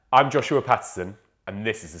I'm Joshua Patterson, and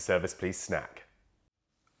this is the Service Please Snack.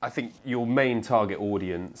 I think your main target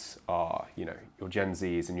audience are, your Gen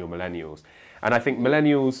Zs and your Millennials. And I think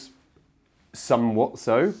Millennials, somewhat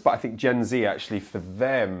so, but I think Gen Z actually, for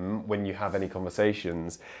them, when you have any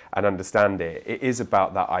conversations and understand it, it is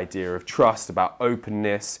about that idea of trust, about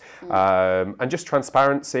openness, and just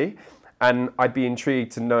transparency. And I'd be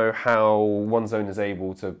intrigued to know how Onezone is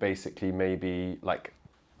able to basically maybe,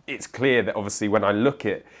 it's clear that obviously when I look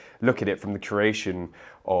at it from the curation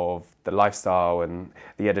of the lifestyle and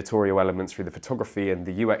the editorial elements through the photography and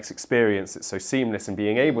the UX experience, it's so seamless, and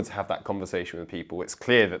being able to have that conversation with people, it's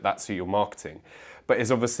clear that that's who you're marketing. But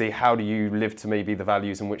it's obviously, how do you live to maybe the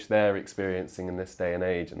values in which they're experiencing in this day and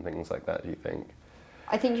age and things like that, do you think?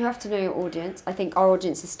 I think you have to know your audience. I think our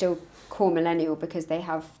audience is still core millennial because they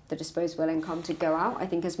have the disposable income to go out. I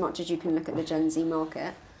think as much as you can look at the Gen Z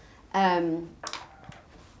market,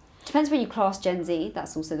 depends where you class Gen Z,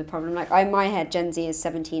 that's also the problem. In my head, Gen Z is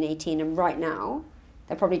 17, 18, and right now,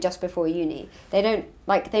 they're probably just before uni. They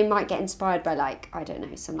might get inspired by, I don't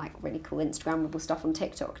know, some, really cool Instagrammable stuff on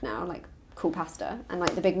TikTok now, cool pasta, and,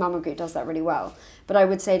 the Big Mama group does that really well. But I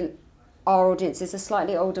would say our audience is a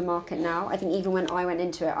slightly older market now. I think even when I went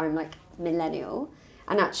into it, I'm, millennial,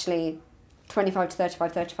 and actually 25 to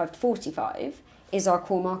 35, 35 to 45 is our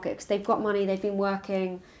core market, because they've got money, they've been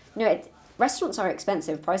working, restaurants are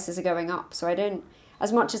expensive, prices are going up, so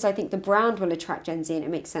as much as I think the brand will attract Gen Z and it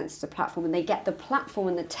makes sense as a platform and they get the platform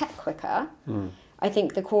and the tech quicker, I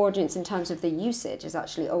think the core audience in terms of the usage is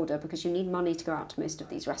actually older because you need money to go out to most of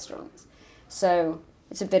these restaurants. So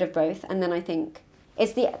it's a bit of both. And then I think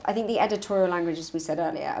the editorial language, as we said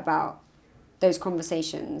earlier, about those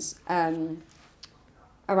conversations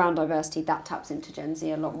around diversity, that taps into Gen Z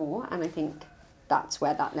a lot more, and I think that's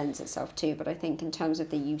where that lends itself to. But I think in terms of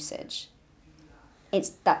the usage,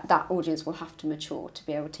 it's that audience will have to mature to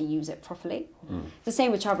be able to use it properly. The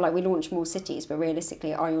same with travel, we launch more cities, but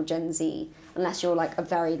realistically, are your Gen Z, unless you're a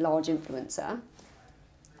very large influencer,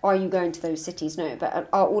 are you going to those cities? No. But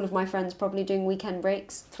are all of my friends probably doing weekend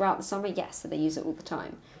breaks throughout the summer? Yes, so they use it all the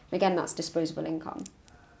time. Again, that's disposable income.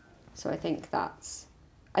 So I think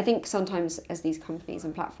sometimes as these companies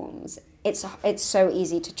and platforms, it's so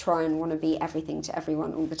easy to try and want to be everything to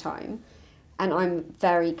everyone all the time. And I'm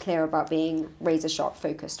very clear about being razor sharp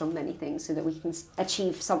focused on many things so that we can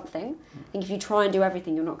achieve something. I think if you try and do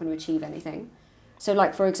everything, you're not going to achieve anything.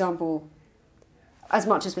 So for example, as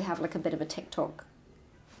much as we have a bit of a TikTok,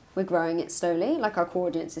 we're growing it slowly. Our core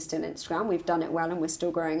audience is still Instagram. We've done it well and we're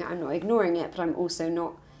still growing it. I'm not ignoring it, but I'm also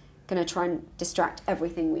not going to try and distract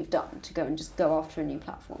everything we've done to go and just go after a new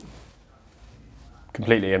platform.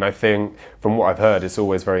 Completely, and I think from what I've heard, it's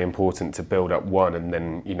always very important to build up one and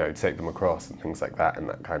then, take them across and things like that in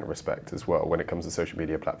that kind of respect as well when it comes to social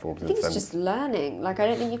media platforms. I think it's just learning. I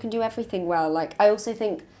don't think you can do everything well. I also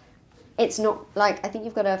think it's not, I think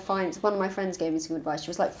you've got to find, one of my friends gave me some advice. She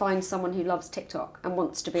was find someone who loves TikTok and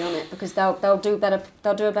wants to be on it because they'll do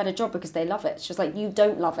a better job because they love it. She was you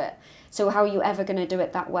don't love it. So how are you ever going to do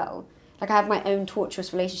it that well? I have my own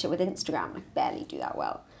torturous relationship with Instagram. I barely do that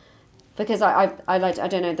well. Because I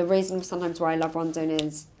don't know, the reason sometimes why I love Onezone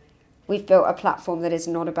is we've built a platform that is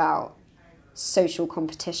not about social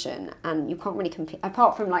competition, and you can't really compete,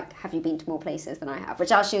 apart from have you been to more places than I have,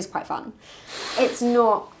 which actually is quite fun. It's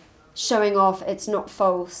not showing off, it's not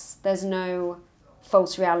false, there's no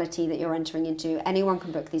false reality that you're entering into. Anyone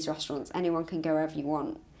can book these restaurants, anyone can go wherever you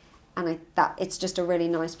want. And it's just a really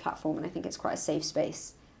nice platform, and I think it's quite a safe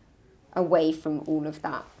space away from all of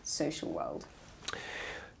that social world.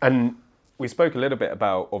 And we spoke a little bit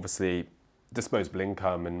about, obviously, disposable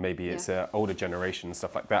income and maybe it's an older generation and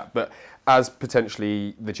stuff like that. But as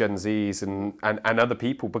potentially the Gen Zs and other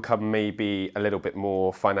people become maybe a little bit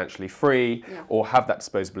more financially free or have that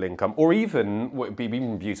disposable income, or even what would be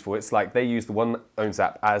even beautiful, it's they use the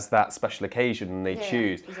Onezone.app as that special occasion and they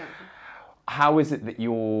choose. Exactly. How is it that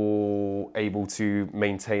you're able to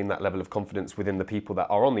maintain that level of confidence within the people that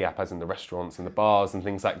are on the app, as in the restaurants and the bars and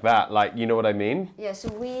things like that? You know what I mean? Yeah, so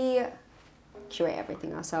we curate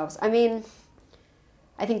everything ourselves. I mean,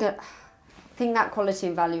 I think that quality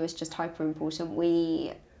and value is just hyper important.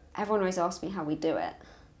 Everyone always asks me how we do it.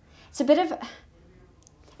 It's a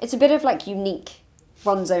bit of unique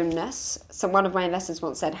Onezone-ness. So one of my investors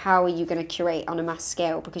once said, how are you going to curate on a mass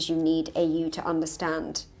scale? Because you need AU to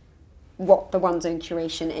understand what the Onezone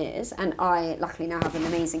curation is, and I luckily now have an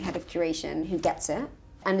amazing head of curation who gets it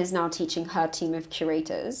and is now teaching her team of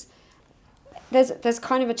curators. There's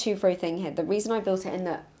kind of a two-fro thing here. The reason I built it in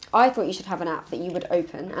that I thought you should have an app that you would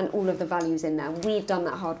open and all of the values in there. We've done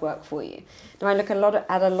that hard work for you. Now I look at a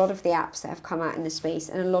lot of the apps that have come out in this space,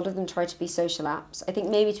 and a lot of them try to be social apps. I think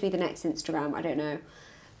maybe to be the next Instagram, I don't know.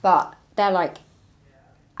 But they're like,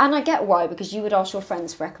 and I get why, because you would ask your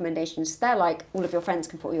friends for recommendations. They're like, all of your friends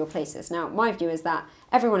can put all your places. Now, my view is that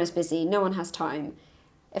everyone is busy, no one has time.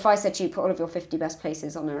 If I said to you, put all of your 50 best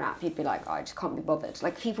places on an app, you'd be like, oh, I just can't be bothered.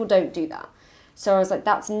 Like, people don't do that. So I was like,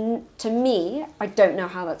 to me, I don't know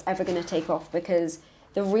how that's ever going to take off, because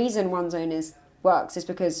the reason Onezone works is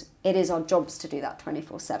because it is our jobs to do that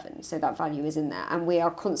 24/7. So that value is in there. And we are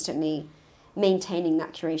constantly maintaining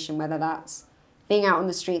that curation, whether that's being out on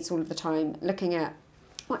the streets all of the time, looking at,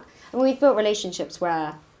 and we've built relationships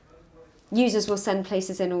where users will send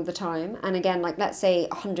places in all the time. And again, like, let's say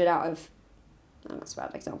 100 out of, oh, that's a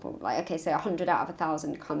bad example, like, okay, say 100 out of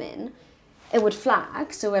 1,000 come in, it would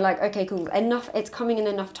flag. So we're like, okay, cool, enough, it's coming in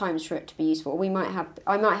enough times for it to be useful.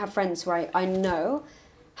 I might have friends who I know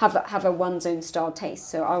have a Onezone style taste,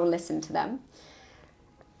 so I will listen to them.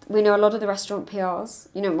 We know a lot of the restaurant PRs.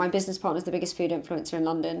 You know, my business partner is the biggest food influencer in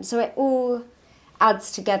London. So it all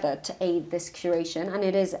adds together to aid this curation, and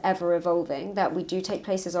it is ever evolving, that we do take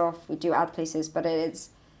places off, we do add places, but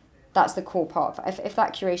that's the core part. If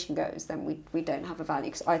that curation goes, then we don't have a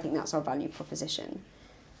value, because I think that's our value proposition.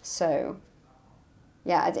 So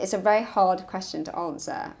yeah, it's a very hard question to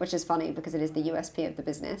answer, which is funny because it is the USP of the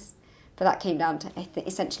business. But that came down to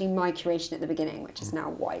essentially my curation at the beginning, which is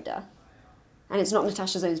now wider. And it's not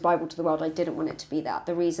Natasha Zone's Bible to the world. I didn't want it to be that.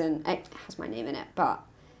 The reason, it has my name in it, but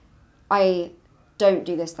I don't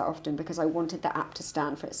do this that often because I wanted the app to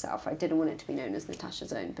stand for itself. I didn't want it to be known as Natasha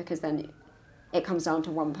Zone, because then it comes down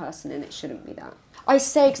to one person and it shouldn't be that. I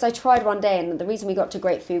say, because I tried one day, and the reason we got to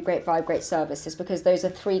great food, great vibe, great service is because those are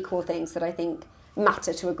 3 core things that I think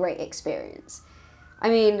matter to a great experience. I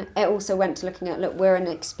mean, it also went to looking at, look, we're an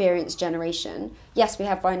experienced generation. Yes, we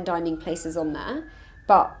have fine dining places on there,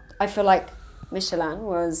 but I feel like Michelin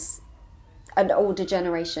was an older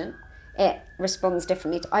generation. It responds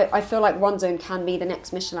differently. I feel like Onezone can be the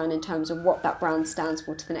next Michelin in terms of what that brand stands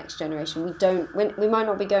for to the next generation. We might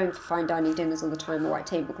not be going for fine dining dinners all the time or white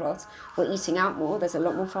tablecloths. We're eating out more. There's a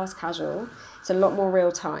lot more fast casual. It's a lot more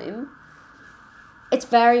real time. It's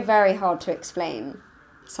very, very hard to explain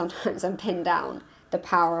sometimes and pin down the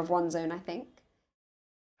power of Onezone, I think.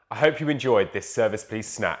 I hope you enjoyed this Service Please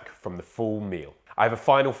snack from the full meal. I have a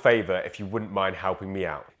final favour if you wouldn't mind helping me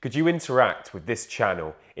out. Could you interact with this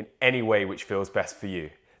channel in any way which feels best for you?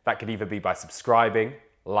 That could either be by subscribing,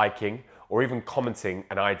 liking, or even commenting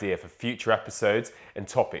an idea for future episodes and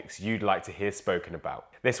topics you'd like to hear spoken about.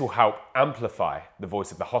 This will help amplify the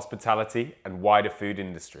voice of the hospitality and wider food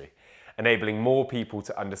industry, enabling more people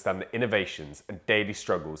to understand the innovations and daily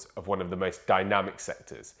struggles of one of the most dynamic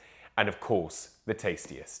sectors, and of course, the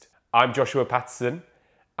tastiest. I'm Joshua Patterson,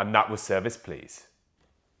 and that was Service Please.